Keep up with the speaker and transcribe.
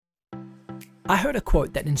I heard a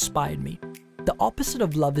quote that inspired me. The opposite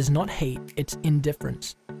of love is not hate, it's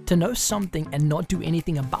indifference. To know something and not do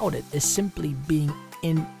anything about it is simply being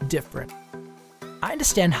indifferent. I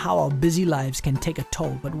understand how our busy lives can take a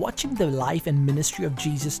toll, but watching the life and ministry of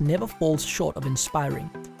Jesus never falls short of inspiring.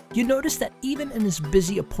 You notice that even in his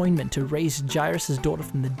busy appointment to raise Jairus' daughter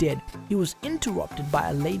from the dead, he was interrupted by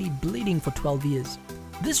a lady bleeding for 12 years.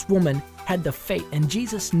 This woman had the faith, and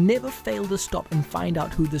Jesus never failed to stop and find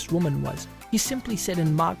out who this woman was. He simply said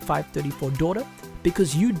in Mark 5:34, "Daughter,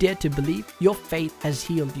 because you dared to believe, your faith has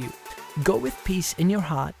healed you. Go with peace in your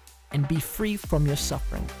heart and be free from your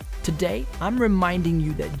suffering." Today, I'm reminding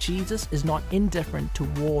you that Jesus is not indifferent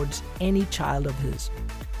towards any child of his.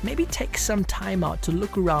 Maybe take some time out to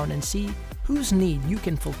look around and see whose need you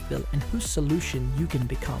can fulfill and whose solution you can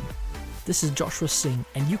become. This is Joshua Singh,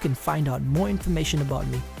 and you can find out more information about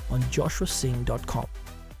me on joshuasingh.com.